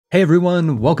Hey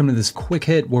everyone, welcome to this quick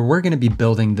hit where we're going to be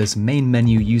building this main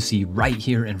menu you see right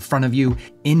here in front of you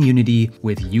in Unity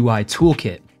with UI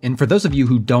Toolkit. And for those of you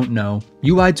who don't know,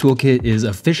 UI Toolkit is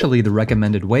officially the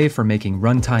recommended way for making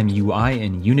runtime UI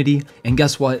in Unity. And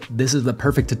guess what? This is the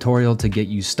perfect tutorial to get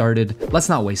you started. Let's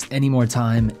not waste any more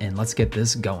time and let's get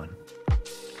this going.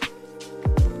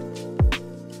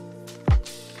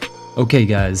 Okay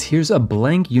guys, here's a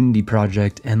blank Unity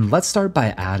project and let's start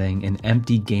by adding an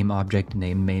empty game object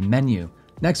named main menu.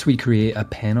 Next we create a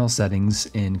panel settings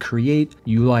in create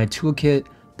UI Toolkit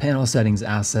panel settings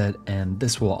asset, and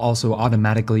this will also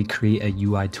automatically create a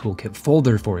UI Toolkit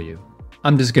folder for you.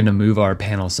 I'm just going to move our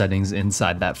panel settings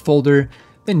inside that folder,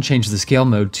 then change the scale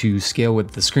mode to scale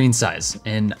with the screen size,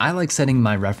 and I like setting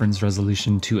my reference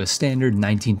resolution to a standard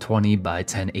 1920 by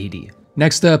 1080.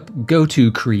 Next up, go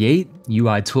to Create,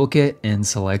 UI Toolkit, and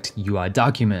select UI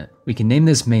Document. We can name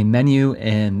this main menu,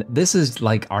 and this is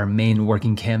like our main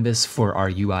working canvas for our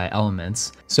UI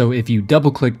elements. So if you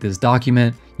double click this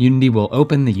document, Unity will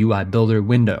open the UI Builder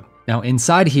window. Now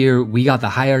inside here, we got the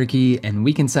hierarchy, and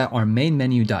we can set our main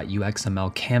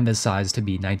menu.uxml canvas size to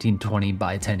be 1920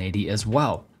 by 1080 as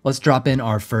well. Let's drop in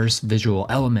our first visual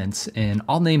element, and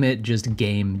I'll name it just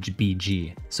game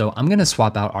BG. So I'm gonna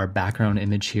swap out our background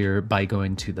image here by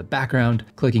going to the background,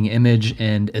 clicking image,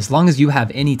 and as long as you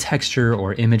have any texture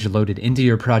or image loaded into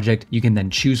your project, you can then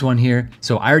choose one here.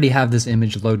 So I already have this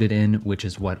image loaded in, which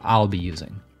is what I'll be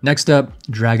using. Next up,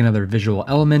 drag another visual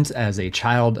element as a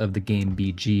child of the game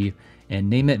BG and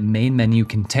name it main menu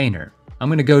container. I'm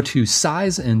gonna go to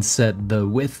size and set the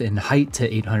width and height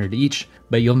to 800 each,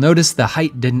 but you'll notice the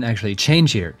height didn't actually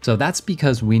change here. So that's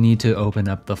because we need to open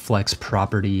up the flex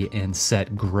property and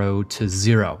set grow to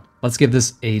 0. Let's give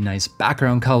this a nice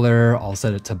background color. I'll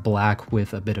set it to black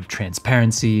with a bit of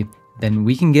transparency. Then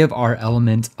we can give our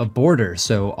element a border.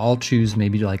 So I'll choose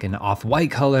maybe like an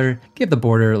off-white color, give the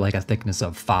border like a thickness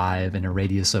of 5 and a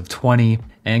radius of 20.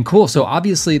 And cool, so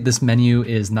obviously this menu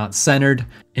is not centered.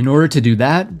 In order to do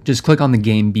that, just click on the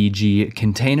game BG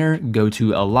container, go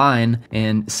to align,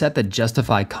 and set the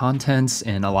justify contents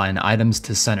and align items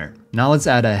to center. Now let's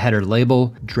add a header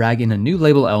label, drag in a new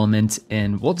label element,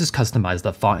 and we'll just customize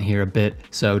the font here a bit.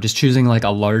 So just choosing like a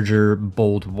larger,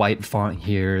 bold white font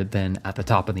here, then at the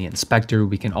top of the inspector,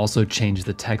 we can also change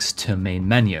the text to main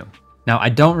menu. Now, I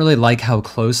don't really like how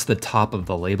close the top of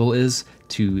the label is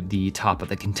to the top of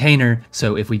the container.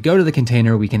 So if we go to the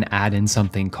container, we can add in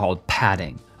something called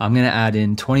padding. I'm gonna add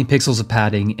in 20 pixels of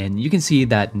padding, and you can see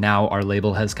that now our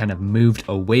label has kind of moved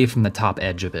away from the top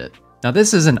edge of it. Now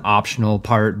this is an optional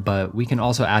part, but we can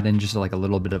also add in just like a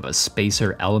little bit of a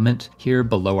spacer element here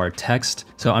below our text.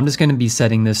 So I'm just gonna be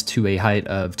setting this to a height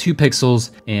of 2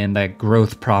 pixels and that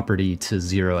growth property to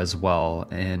 0 as well.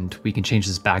 And we can change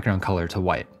this background color to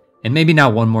white. And maybe now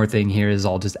one more thing here is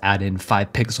I'll just add in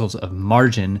 5 pixels of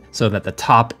margin so that the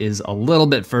top is a little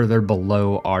bit further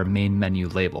below our main menu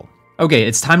label. Okay,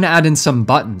 it's time to add in some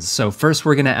buttons. So first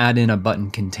we're gonna add in a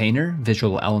button container,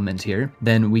 visual element here.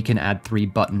 Then we can add 3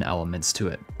 button elements to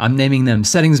it. I'm naming them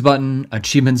settings button,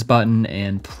 achievements button,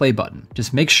 and play button.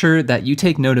 Just make sure that you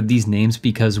take note of these names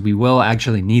because we will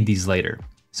actually need these later.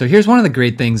 So here's one of the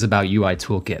great things about UI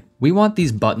Toolkit. We want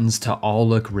these buttons to all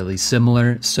look really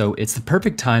similar, so it's the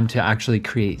perfect time to actually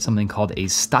create something called a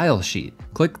style sheet.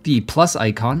 Click the plus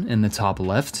icon in the top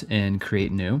left and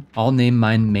create new. I'll name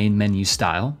mine main menu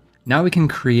style. Now we can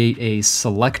create a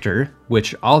selector,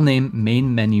 which I'll name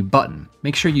main menu button.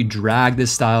 Make sure you drag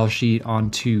this style sheet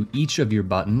onto each of your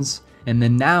buttons. And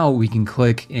then now we can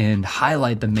click and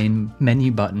highlight the main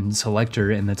menu button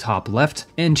selector in the top left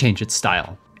and change its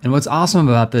style. And what's awesome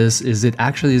about this is it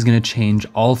actually is going to change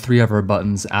all 3 of our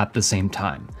buttons at the same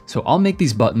time. So I'll make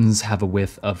these buttons have a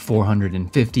width of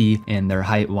 450 and their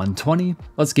height 120.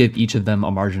 Let's give each of them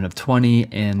a margin of 20,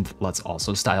 and let's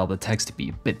also style the text to be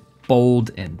a bit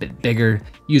bold and a bit bigger.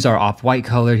 Use our off-white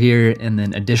color here, and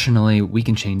then additionally we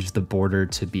can change the border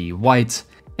to be white,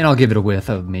 and I'll give it a width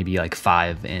of maybe like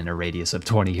 5 and a radius of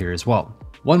 20 here as well.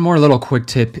 One more little quick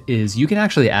tip is you can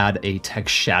actually add a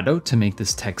text shadow to make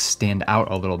this text stand out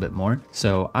a little bit more.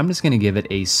 So I'm just gonna give it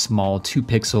a small 2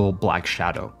 pixel black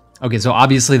shadow. Okay, so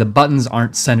obviously the buttons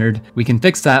aren't centered. We can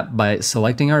fix that by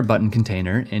selecting our button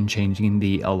container and changing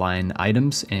the align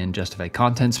items and justify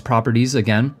contents properties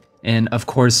again. And of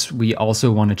course, we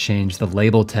also want to change the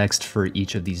label text for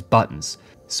each of these buttons.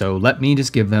 So let me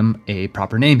just give them a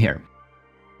proper name here.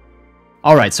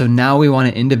 All right, so now we want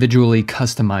to individually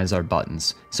customize our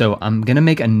buttons. So I'm gonna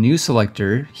make a new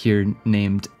selector here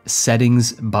named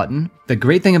Settings Button. The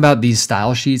great thing about these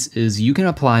style sheets is you can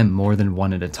apply more than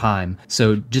one at a time.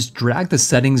 So just drag the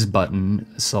Settings Button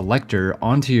selector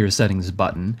onto your Settings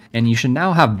button, and you should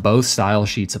now have both style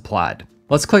sheets applied.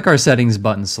 Let's click our Settings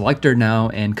button selector now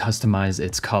and customize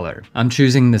its color. I'm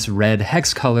choosing this red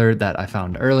hex color that I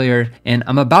found earlier, and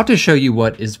I'm about to show you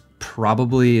what is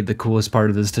probably the coolest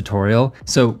part of this tutorial.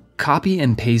 So copy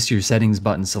and paste your Settings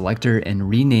button selector and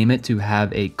rename it to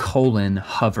have a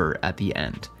 :hover at the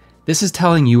end. This is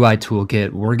telling UI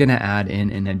Toolkit we're gonna add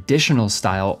in an additional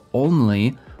style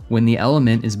only when the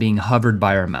element is being hovered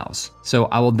by our mouse. So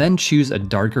I will then choose a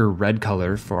darker red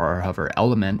color for our hover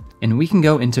element, and we can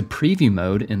go into preview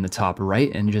mode in the top right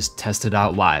and just test it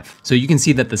out live. So you can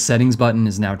see that the Settings button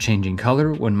is now changing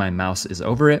color when my mouse is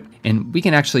over it, and we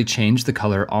can actually change the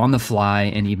color on the fly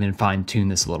and even fine tune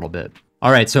this a little bit.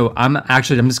 All right, so I'm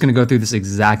just gonna go through this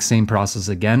exact same process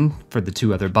again for the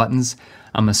two other buttons.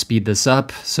 I'm gonna speed this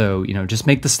up. So, just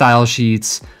make the style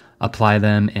sheets, apply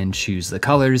them, and choose the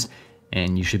colors,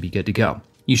 and you should be good to go.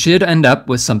 You should end up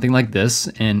with something like this,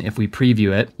 and if we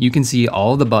preview it, you can see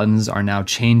all the buttons are now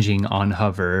changing on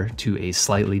hover to a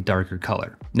slightly darker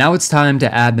color. Now it's time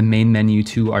to add the main menu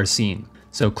to our scene.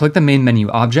 So click the main menu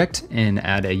object and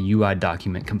add a UI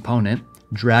document component.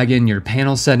 Drag in your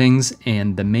panel settings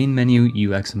and the main menu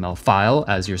UXML file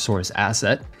as your source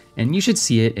asset, and you should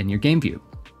see it in your game view.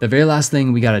 The very last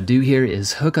thing we gotta do here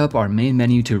is hook up our main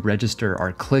menu to register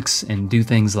our clicks and do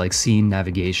things like scene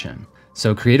navigation.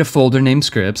 So create a folder named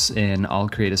scripts, and I'll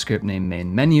create a script named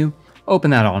main menu,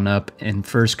 open that on up, and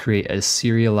first create a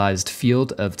serialized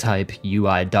field of type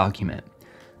UI document.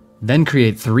 Then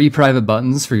create 3 private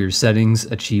buttons for your settings,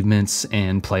 achievements,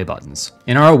 and play buttons.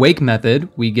 In our awake method,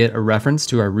 we get a reference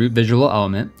to our root visual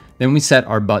element. Then we set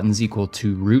our buttons equal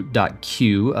to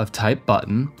root.q of type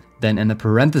button. Then in the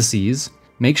parentheses,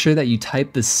 make sure that you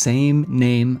type the same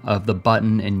name of the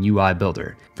button in UI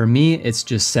Builder. For me, it's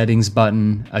just settings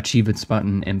button, achievements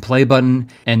button, and play button,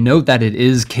 and note that it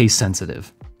is case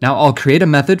sensitive. Now I'll create a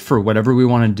method for whatever we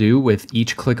want to do with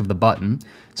each click of the button.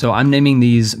 So I'm naming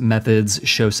these methods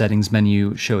show settings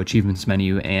menu, show achievements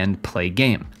menu, and play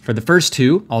game. For the first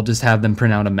two, I'll just have them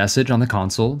print out a message on the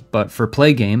console, but for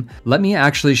play game, let me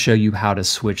actually show you how to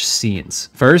switch scenes.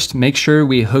 First, make sure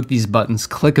we hook these buttons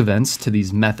click events to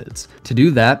these methods. To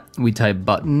do that, we type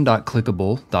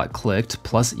button.clickable.clicked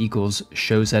plus equals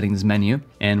show settings menu,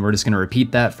 and we're just going to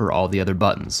repeat that for all the other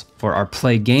buttons. For our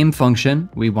play game function,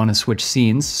 we want to switch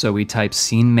scenes, so we type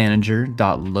scene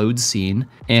manager.load scene,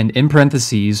 and in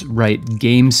parentheses, write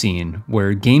game scene,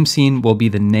 where game scene will be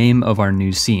the name of our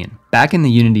new scene. Back in the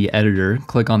Unity editor,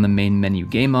 click on the main menu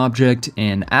game object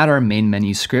and add our main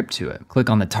menu script to it.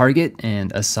 Click on the target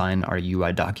and assign our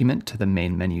UI document to the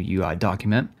main menu UI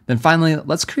document. Then finally,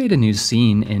 let's create a new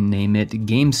scene and name it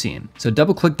game scene. So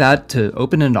double click that to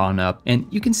open it on up, and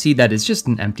you can see that it's just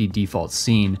an empty default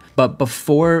scene. But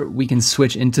before we can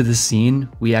switch into the scene,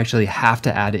 we actually have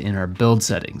to add it in our build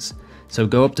settings. So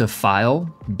go up to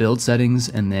File, Build Settings,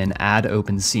 and then Add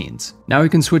Open Scenes. Now we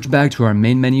can switch back to our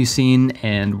main menu scene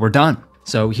and we're done.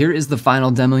 So here is the final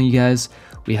demo, you guys.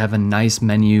 We have a nice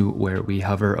menu where we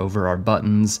hover over our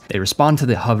buttons. They respond to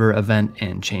the hover event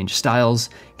and change styles,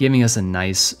 giving us a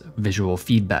nice visual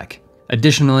feedback.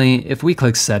 Additionally, if we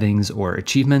click Settings or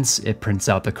Achievements, it prints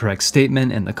out the correct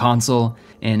statement in the console.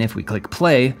 And if we click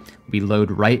Play, we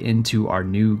load right into our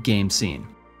new game scene.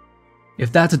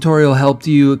 If that tutorial helped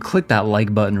you, click that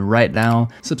like button right now,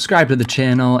 subscribe to the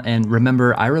channel, and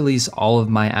remember I release all of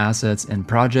my assets and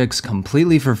projects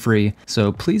completely for free,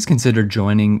 so please consider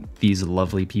joining these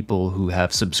lovely people who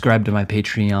have subscribed to my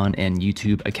Patreon and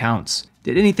YouTube accounts.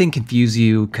 Did anything confuse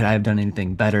you? Could I have done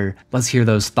anything better? Let's hear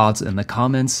those thoughts in the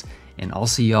comments, and I'll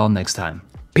see y'all next time.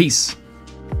 Peace!